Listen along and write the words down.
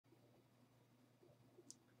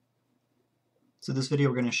So this video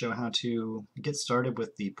we're going to show how to get started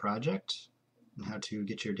with the project and how to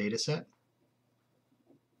get your data set.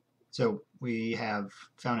 So we have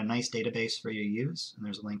found a nice database for you to use, and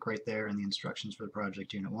there's a link right there in the instructions for the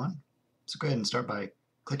project Unit 1. So go ahead and start by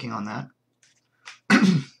clicking on that.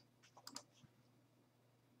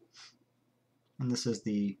 And this is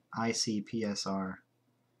the ICPSR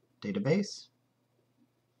database.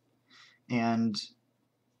 And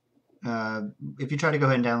if you try to go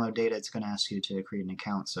ahead and download data, it's going to ask you to create an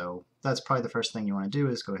account. So that's probably the first thing you want to do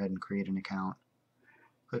is go ahead and create an account.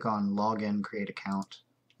 Click on Login, Create Account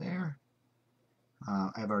there.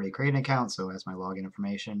 I've already created an account, so it has my login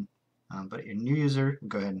information. But if you're a new user,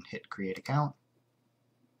 go ahead and hit Create Account.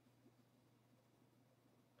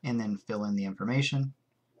 And then fill in the information.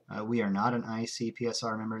 We are not an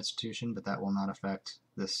ICPSR member institution, but that will not affect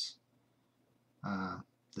this,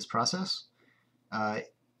 this process.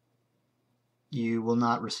 You will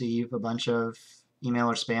not receive a bunch of email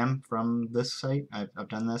or spam from this site. I've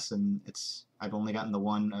done this, and I've only gotten the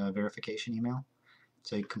one verification email.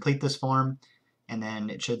 So you complete this form, and then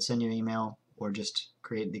it should send you an email, or just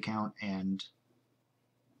create the account, and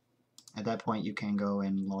at that point you can go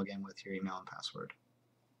and log in with your email and password.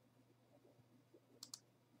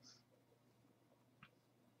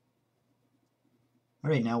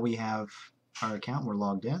 Alright, now we have our account, we're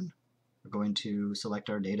logged in. We're going to select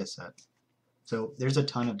our data set. So there's a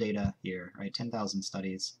ton of data here, right? 10,000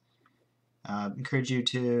 studies. Encourage you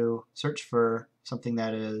to search for something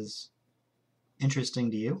that is interesting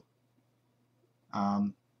to you.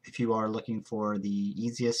 If you are looking for the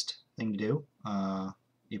easiest thing to do,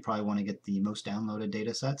 you probably want to get the most downloaded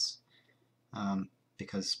data sets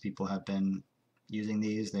because people have been using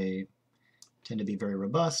these. They tend to be very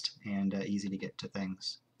robust and easy to get to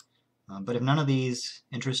things. But if none of these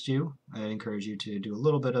interest you, I encourage you to do a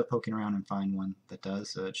little bit of poking around and find one that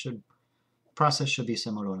does. The process should be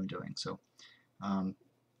similar to what I'm doing. So I'm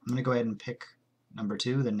going to go ahead and pick number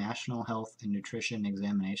 2, the National Health and Nutrition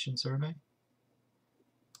Examination Survey.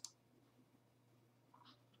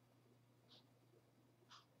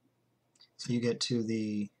 So you get to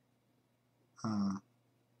the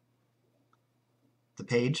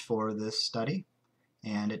page for this study,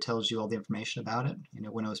 and it tells you all the information about it. You know,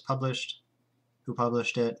 when it was published, who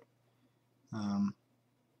published it,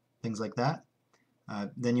 things like that.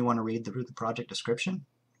 Then you want to read through the project description.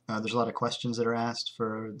 There's a lot of questions that are asked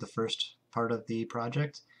for the first part of the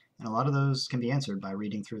project, and a lot of those can be answered by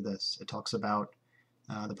reading through this. It talks about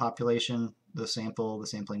the population, the sample, the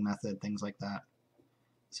sampling method, things like that.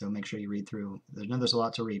 So make sure you read through. There's a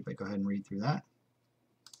lot to read, but go ahead and read through that.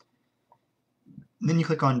 And then you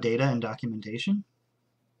click on Data and Documentation.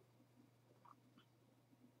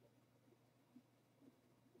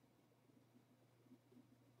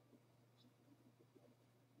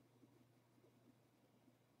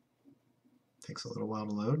 Takes a little while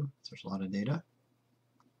to load, so there's a lot of data.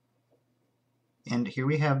 And here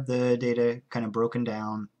we have the data kind of broken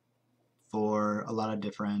down for a lot of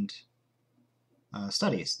different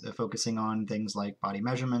studies. They're focusing on things like body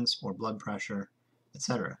measurements or blood pressure,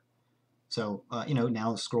 etc. So, you know,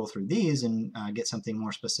 now scroll through these and get something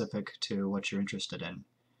more specific to what you're interested in,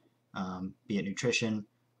 be it nutrition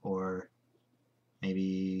or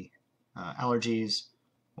maybe allergies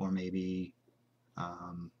or maybe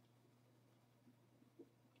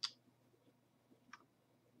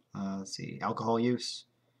let's see, alcohol use,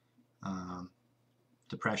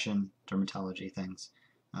 depression, dermatology, things.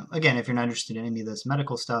 Again, if you're not interested in any of this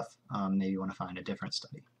medical stuff, maybe you want to find a different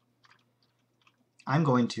study. I'm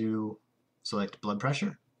going to select blood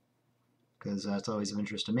pressure because that's always of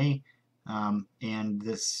interest to me. And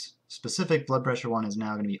this specific blood pressure one is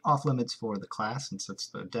now going to be off limits for the class since it's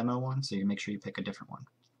the demo one, so you make sure you pick a different one.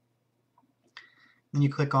 Then you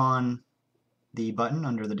click on the button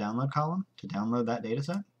under the download column to download that data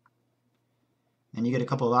set. And you get a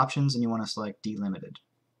couple of options, and you want to select delimited.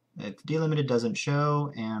 If delimited doesn't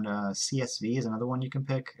show, and CSV is another one you can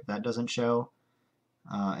pick, if that doesn't show,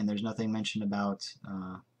 and there's nothing mentioned about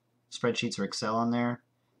spreadsheets or Excel on there,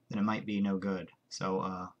 then it might be no good.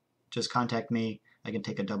 So just contact me. I can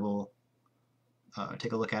take a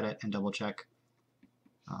look at it and double check.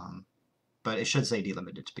 But it should say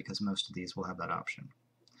delimited because most of these will have that option.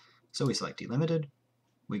 So we select delimited.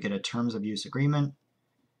 We get a terms of use agreement,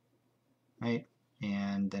 right?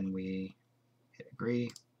 And then we hit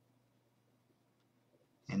agree.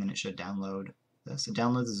 And then it should download this. It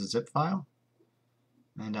downloads as a zip file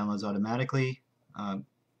and downloads automatically.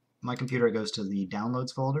 My computer goes to the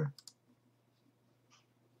downloads folder.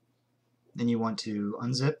 Then you want to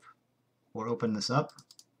unzip or open this up.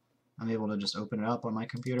 I'm able to just open it up on my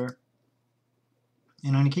computer.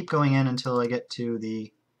 And I'm going to keep going in until I get to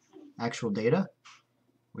the actual data,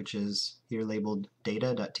 which is here labeled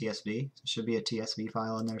data.tsv. So it should be a TSV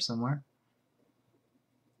file in there somewhere.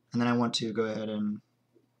 And then I want to go ahead and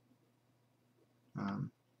I'm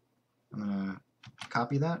going to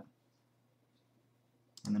copy that,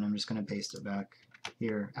 and then I'm just going to paste it back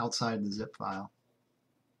here outside the zip file.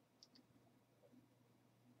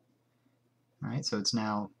 Alright, so it's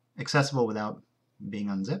now accessible without being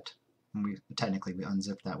unzipped. And we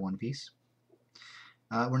unzipped that one piece.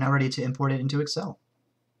 We're now ready to import it into Excel.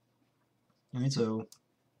 Alright, so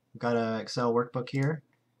we've got an Excel workbook here,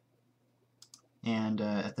 and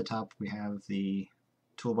at the top we have the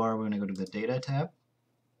toolbar. We're going to go to the Data tab,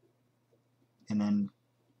 and then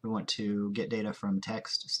we want to get data from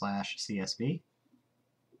text/CSV.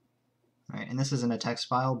 Right, and this isn't a text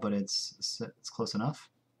file, but it's close enough.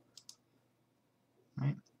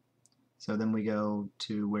 Right. So then we go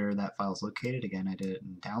to where that file is located. Again, I did it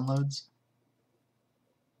in Downloads.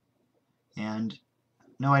 And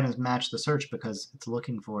no items match the search because it's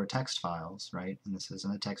looking for text files, right? And this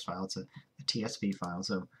isn't a text file, it's a TSV file.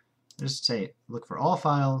 So just say look for all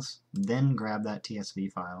files, then grab that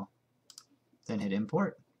TSV file, then hit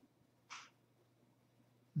import.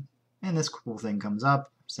 And this cool thing comes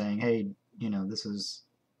up saying, hey, you know, this is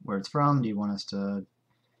where it's from. Do you want us to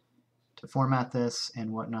format this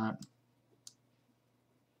and whatnot?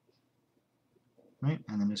 Right,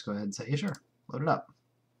 and then just go ahead and say, yeah, sure, load it up.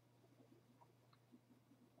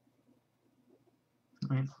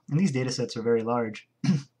 Right, and these data sets are very large.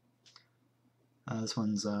 This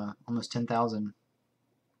one's almost 10,000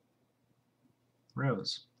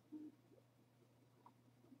 rows.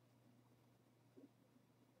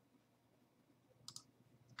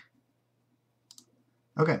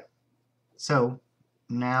 Okay, so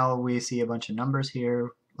now we see a bunch of numbers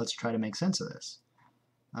here. Let's try to make sense of this.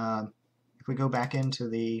 If we go back into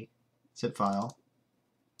the zip file,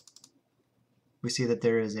 we see that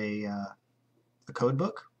there is a code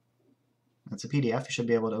book. That's a PDF. You should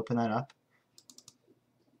be able to open that up.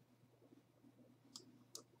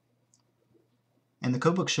 And the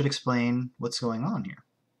code book should explain what's going on here.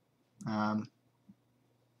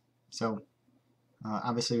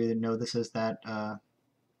 Obviously we know this is that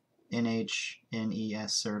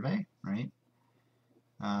NHNES survey, right?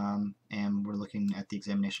 And we're looking at the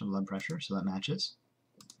examination of blood pressure, so that matches.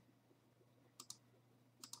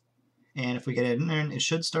 And if we get it in there, it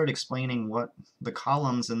should start explaining what the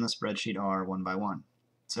columns in the spreadsheet are one by one.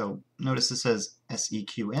 So notice it says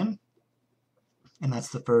SEQN, and that's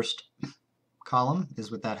the first column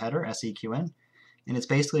is with that header, SEQN. And it's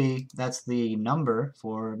basically, that's the number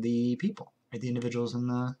for the people, right? The individuals in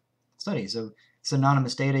the study. So it's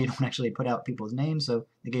anonymous data. You don't actually put out people's names, so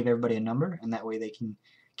they gave everybody a number, and that way they can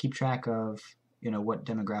keep track of, you know, what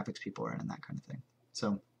demographics people are in and that kind of thing.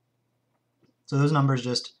 So those numbers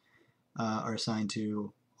just are assigned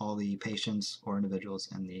to all the patients or individuals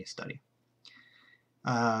in the study.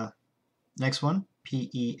 Next one,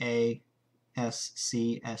 PEASCST1.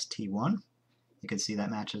 You can see that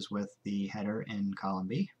matches with the header in column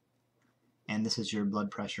B. And this is your blood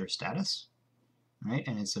pressure status, right?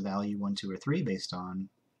 And it's a value 1, 2, or 3 based on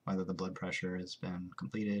whether the blood pressure has been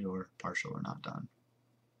completed or partial or not done.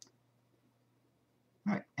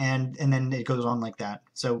 All right, and then it goes on like that.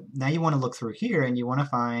 So now you want to look through here and you want to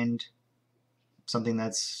find something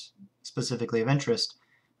that's specifically of interest.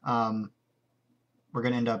 We're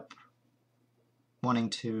going to end up wanting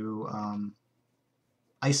to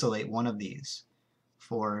isolate one of these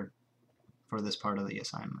for this part of the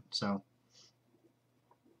assignment. So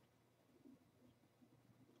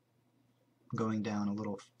going down a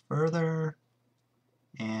little further,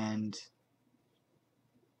 and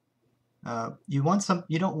you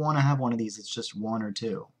don't want to have one of these that's just 1 or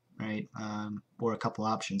 2, right? Or a couple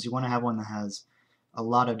options. You want to have one that has a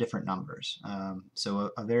lot of different numbers.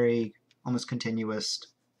 So a very almost continuous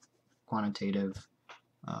quantitative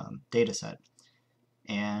data set.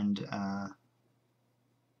 And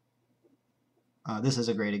this is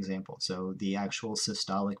a great example. So the actual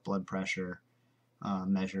systolic blood pressure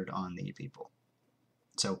measured on the people.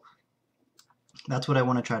 So that's what I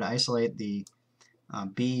want to try to isolate, the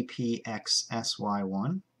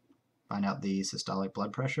BPXSY1, find out the systolic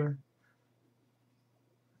blood pressure.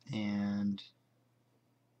 And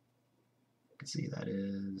you can see that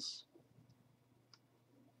is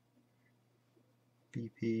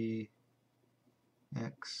BPX.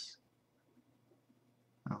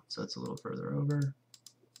 Oh, so it's a little further over.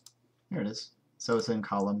 There it is. So it's in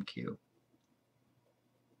column Q.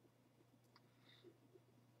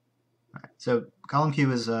 All right, so column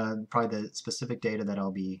Q is probably the specific data that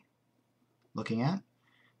I'll be looking at.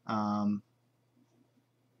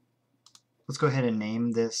 let's go ahead and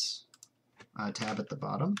name this tab at the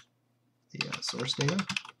bottom, the source data.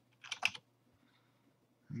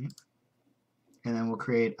 Right. And then we'll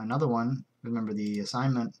create another one. Remember, the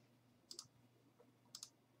assignment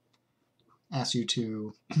asks you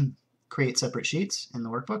to create separate sheets in the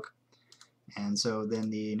workbook. And so then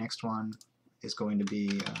the next one is going to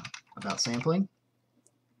be about sampling.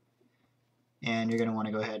 And you're going to want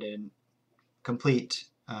to go ahead and complete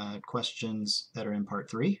questions that are in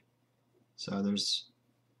part 3. So there's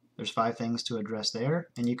 5 things to address there,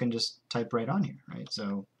 and you can just type right on here, right?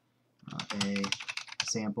 So a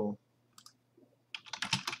sample,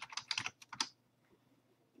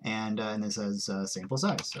 and it says sample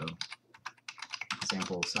size. So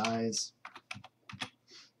sample size,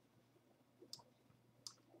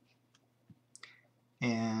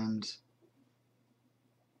 and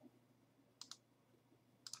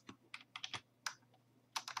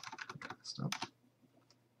stop.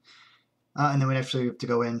 And then we'd actually have to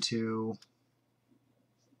go into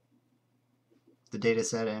the data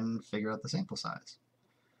set and figure out the sample size.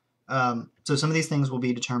 So some of these things will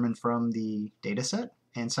be determined from the data set,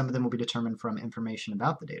 and some of them will be determined from information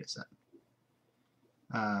about the data set.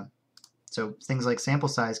 So things like sample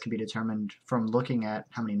size can be determined from looking at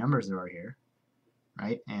how many numbers there are here,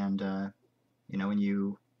 right? And you know, when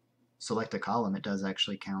you select a column, it does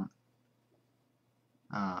actually count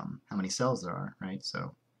how many cells there are, right?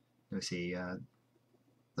 So you'll see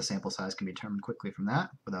the sample size can be determined quickly from that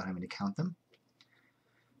without having to count them.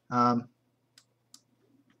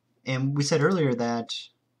 And we said earlier that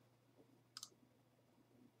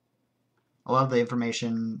a lot of the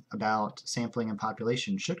information about sampling and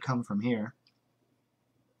population should come from here.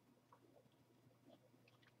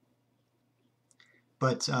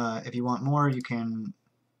 But if you want more, you can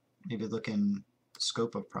maybe look in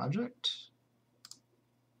scope of project.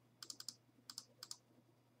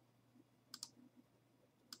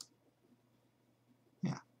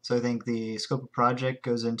 Yeah, so I think the scope of project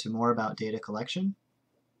goes into more about data collection.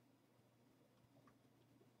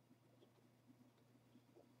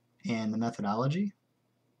 And the methodology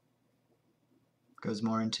goes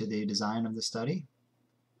more into the design of the study,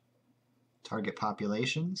 target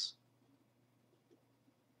populations,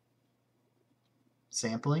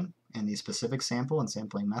 sampling, and the specific sample and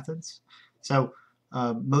sampling methods. So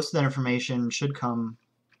most of that information should come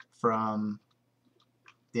from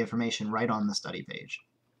the information right on the study page,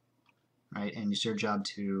 right? And it's your job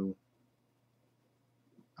to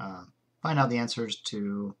find out the answers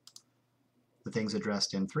to the things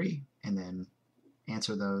addressed in 3, and then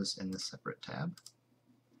answer those in this separate tab.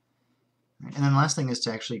 Right. And then the last thing is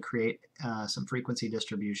to actually create some frequency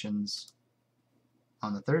distributions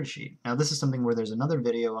on the 3rd sheet. Now this is something where there's another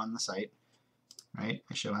video on the site, right?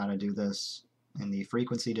 I show how to do this in the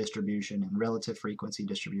frequency distribution and relative frequency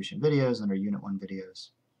distribution videos under Unit 1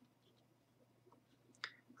 videos.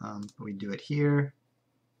 We do it here.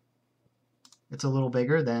 It's a little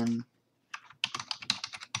bigger than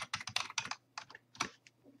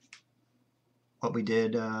what we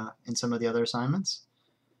did in some of the other assignments.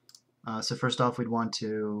 So first off, we'd want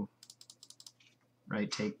to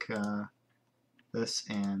take this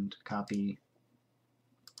and copy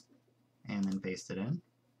and then paste it in.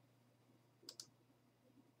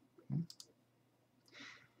 Okay.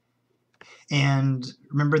 And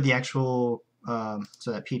remember the actual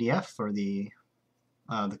so that PDF for the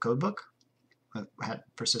code book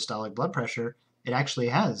for systolic blood pressure, it actually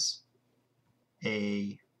has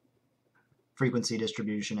a frequency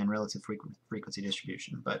distribution and relative frequency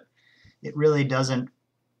distribution, but it really doesn't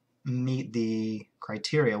meet the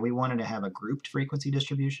criteria. We wanted to have a grouped frequency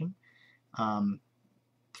distribution.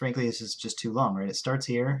 Frankly, this is just too long, right? It starts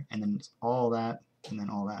here, and then all that, and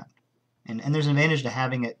then all that. And there's an advantage to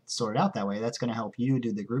having it sorted out that way. That's going to help you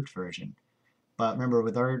do the grouped version. But remember,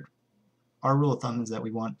 with our rule of thumb is that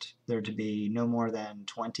we want there to be no more than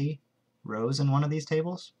 20 rows in one of these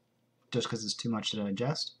tables, just because it's too much to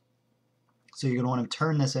digest. So you're going to want to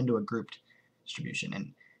turn this into a grouped distribution,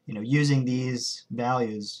 and using these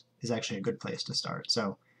values is actually a good place to start.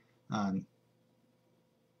 So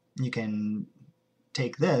you can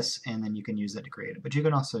take this and then you can use that to create it, but you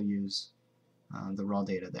can also use the raw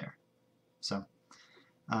data there. So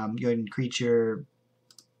go ahead and create your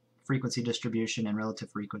frequency distribution and relative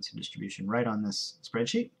frequency distribution right on this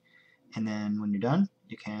spreadsheet, and then when you're done,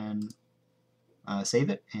 you can save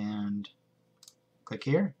it and click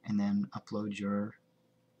here, and then upload your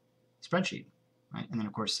spreadsheet, right? And then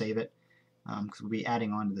of course save it, because we'll be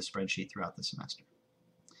adding on to the spreadsheet throughout the semester.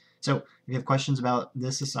 So if you have questions about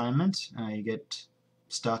this assignment, you get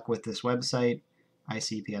stuck with this website,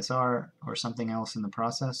 ICPSR, or something else in the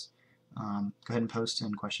process, go ahead and post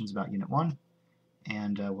in questions about Unit 1,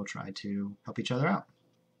 and we'll try to help each other out.